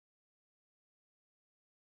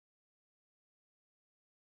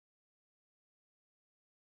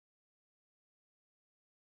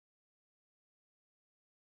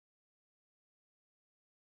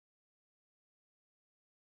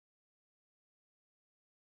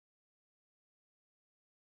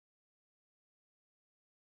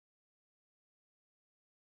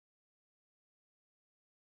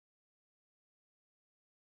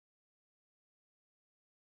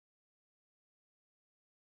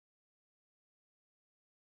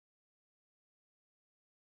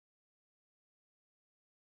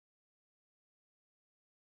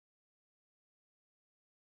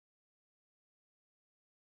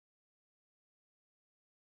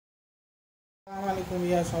अस्सलामुअलैकुम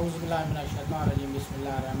या सऊज़ुबिल्लाहि मिनश्शैतानिर्रजीम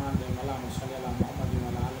बिस्मिल्लाहिर्रहमानिर्रहीम अल्लाहुम्मा सल्लि अला मुहम्मद व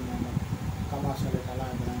अला आलि मुहम्मद कमा सल्लैता अला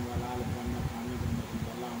इब्राहीम व अला आलि इब्राहीम इन्नका हमीदुम मजीद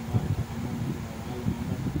अल्लाहुम्मा बारिक अला मुहम्मद व अला आलि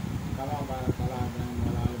मुहम्मद कमा बारकता अला इब्राहीम व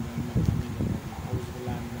अला आलि इब्राहीम इन्नका हमीदुम मजीद अऊज़ु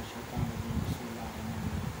बिल्लाहि मिनश्शैतानिर्रजीम बिस्मिल्लाहिर्रहमानिर्रहीम।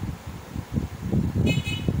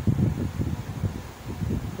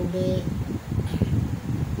 Today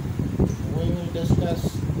we will discuss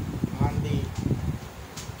on the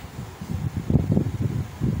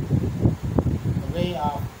way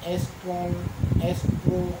of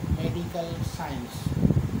astromedical science.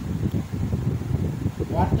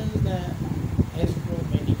 What is the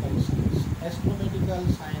astromedical science? Astromedical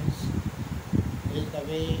science is the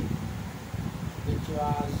way which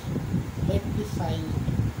was practiced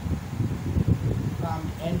from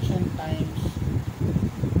ancient times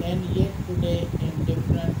and yet today in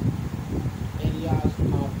different areas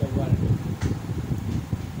of the world.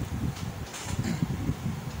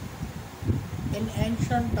 In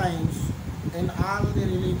ancient times, in all the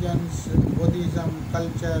religions, Buddhism,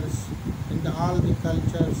 cultures, in all the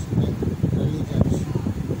cultures and religions,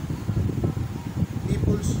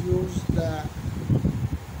 people use the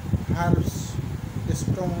herbs,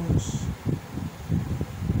 stones,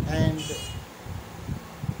 and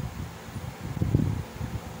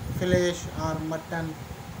flesh or mutton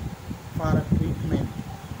for treatment.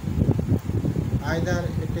 Either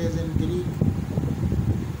it is in Greek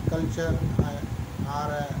culture or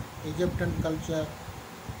Egyptian culture,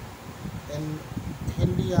 in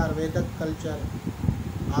Hindi or Vedic culture,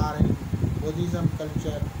 or in Buddhism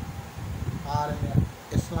culture, or in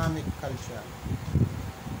Islamic culture.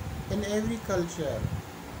 In every culture,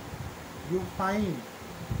 you find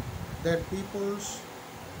that peoples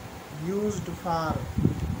used for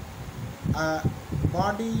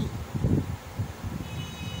body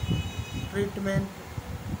treatment,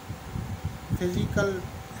 physical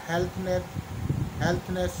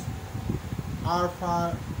healthness, or for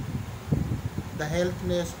the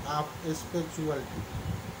healthness of spirituality.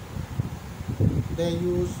 They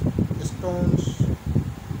use stones,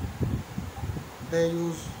 they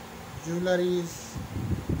use jewelries,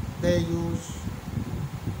 they use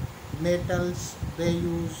metals, they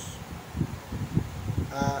use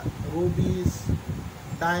rubies,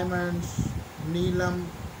 diamonds, neelam,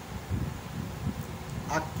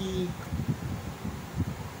 akik.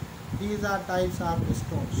 These are types of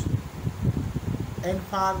stones. And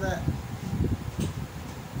for the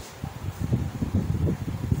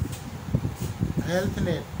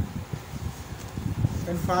healthness,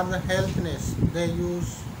 they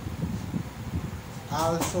use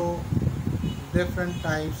also different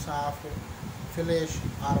types of flesh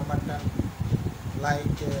or mutton,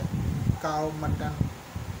 like cow mutton,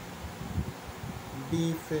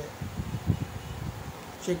 beef,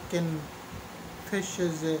 chicken,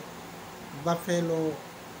 fishes, buffalo,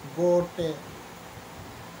 goat.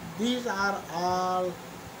 These are all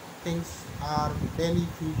things are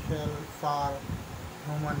beneficial for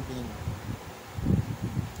human being.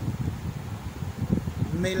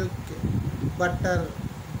 Milk, butter,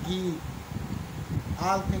 ghee,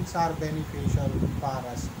 all things are beneficial for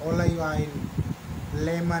us. Olive oil,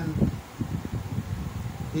 lemon,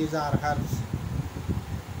 these are herbs.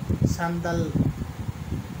 Sandal,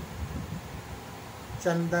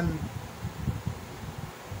 chandan,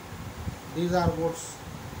 these are woods.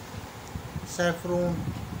 Saffron,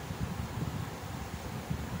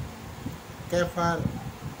 kaffir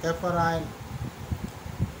oil.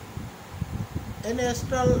 In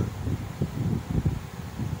astral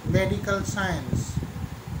medical science,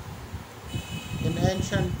 in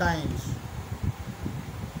ancient times,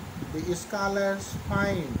 the scholars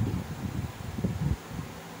find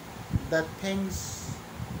the things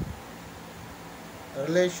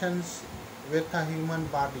relations with a human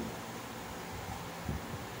body.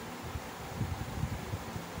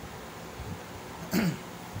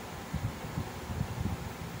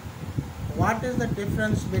 What is the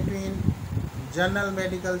difference between general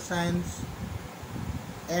medical science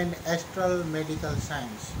and astral medical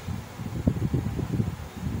science?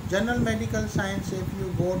 General medical science, if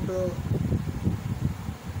you go to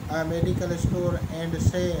a medical store and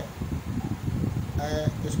say a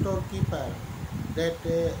storekeeper that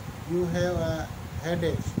you have a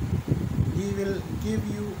headache, he will give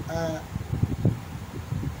you a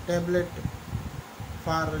tablet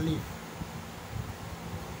for relief.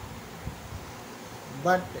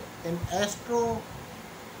 But in astro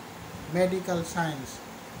medical science,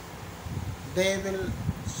 they will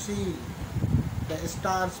see the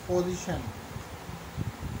star's position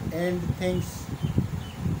and things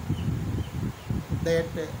that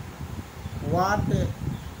what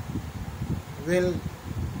will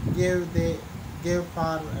give the give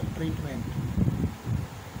for treatment.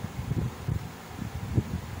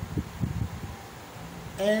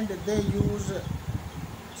 And they use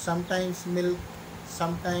sometimes milk,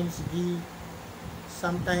 sometimes ghee,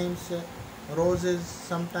 sometimes roses,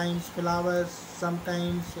 sometimes flowers,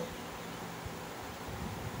 sometimes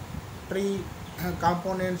tree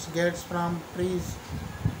components gets from trees,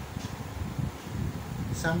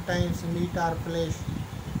 sometimes meat or flesh.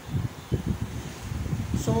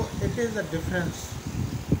 So it is a difference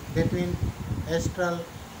between astral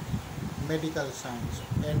medical science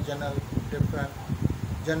and general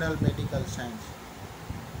medical science.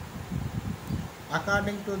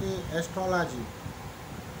 According to the astrology,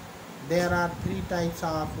 there are three types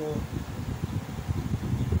of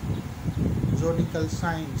zodiacal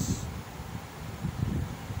signs,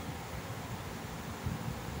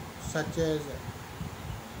 such as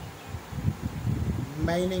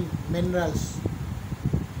mining minerals,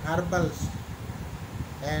 herbals,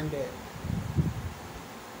 and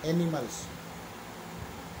animals.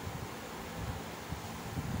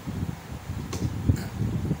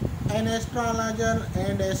 An astrologer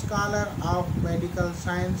and a scholar of medical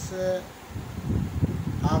science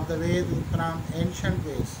of the Ved from ancient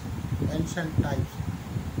types,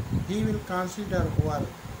 he will consider over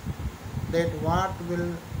that what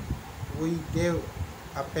will we give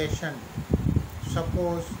a patient.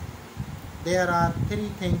 Suppose there are three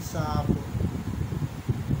things of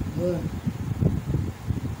moon: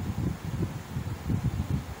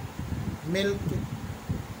 milk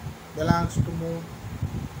belongs to moon,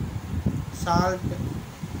 salt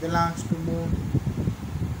belongs to moon,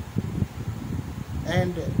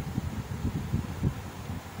 and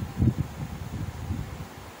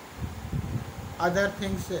other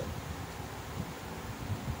things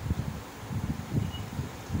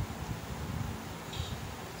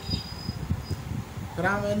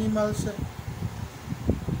from animals.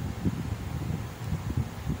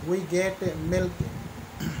 We get milk.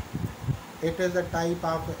 It is a type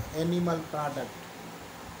of animal product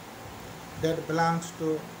that belongs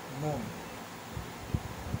to moon.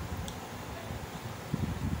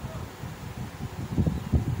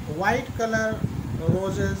 White color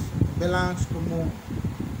roses belongs to moon.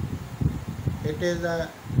 It is a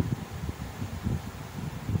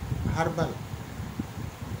herbal.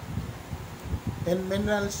 In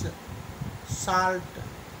minerals, salt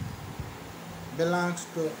belongs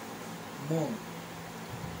to moon,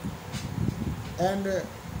 and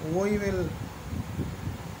we will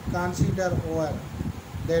consider over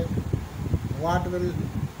that what will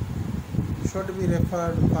should be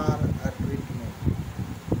referred for a treatment.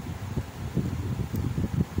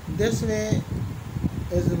 This way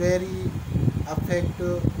is very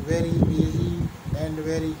effective, very easy, and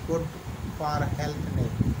very good for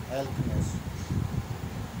healthness.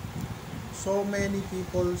 So many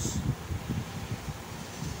peoples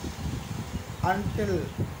until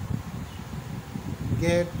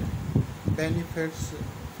get benefits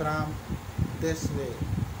from this way.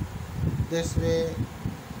 This way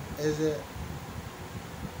is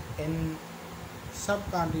in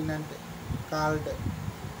subcontinent called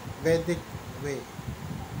Vedic way.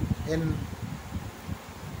 In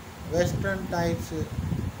Western types,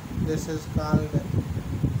 this is called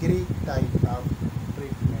Greek type of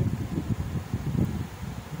treatment.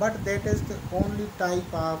 But that is the only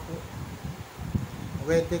type of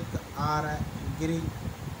Vedic or Greek.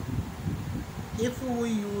 If we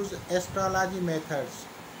use astrology methods,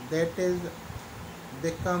 that is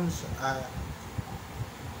becomes a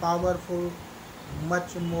powerful,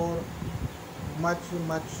 much more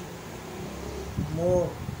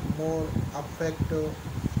effective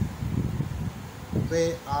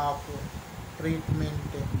way of treatment,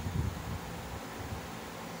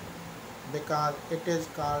 because it is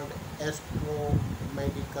called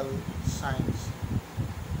astro-medical science.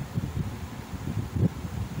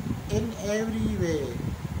 In every way,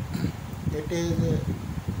 it is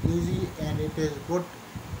easy and it is good.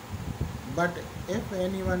 But if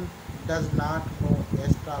anyone does not know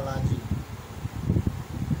astrology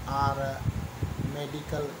or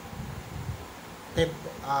medical tip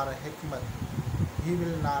or hikmat, he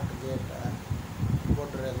will not get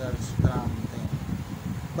good results from them.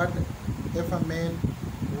 But if a man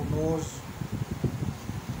who knows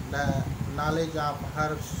the knowledge of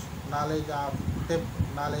herbs, knowledge of tip,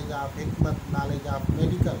 knowledge of hikmat, knowledge of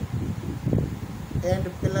medical,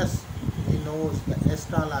 and plus he knows the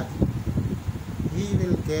astrology, he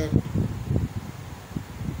will get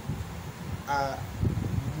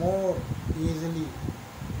more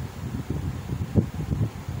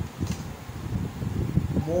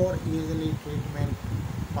easily treatment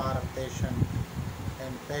for a patient,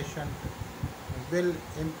 and patient will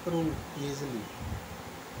improve easily.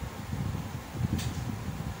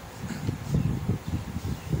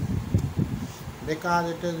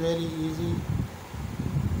 Because it is very easy,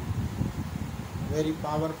 very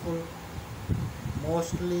powerful.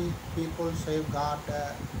 Mostly people safeguard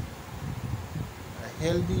a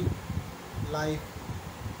healthy life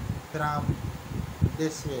from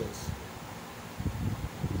this ways.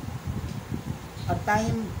 A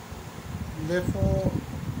time before,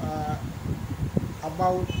 uh,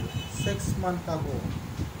 about 6 months ago,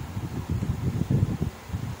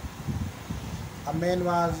 a man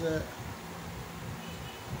was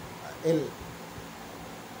ill.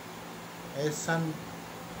 His son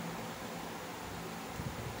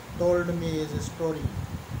told me his story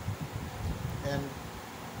and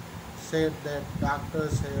said that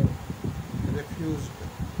doctors have refused,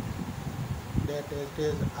 that it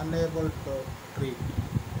is unable to treat.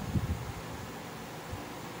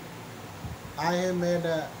 I have made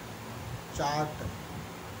a chart.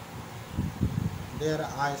 There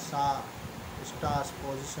I saw stars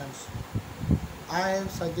positions. I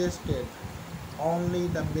have suggested only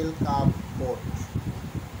the milk of goat.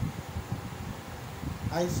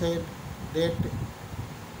 I said that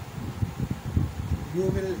you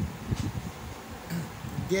will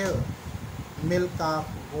give milk of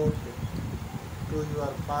goat to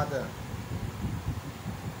your father,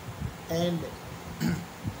 and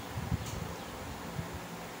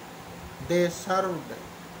they served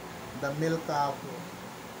the milk of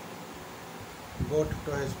goat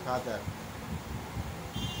to his father.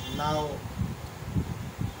 Now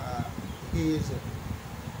uh, he is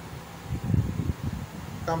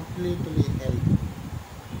completely healthy.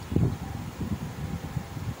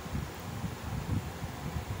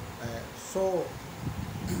 So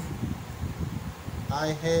I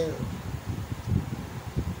have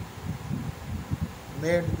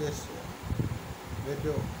made this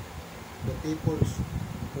video. The people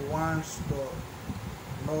who wants to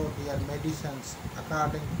know their medicines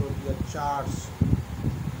according to their charts,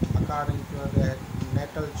 according to their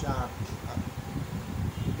natal chart,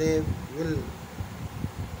 they will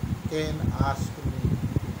can ask me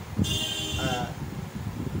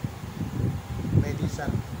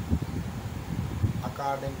medicine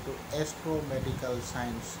according to astro medical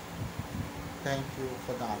science. Thank you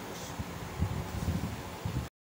for the office.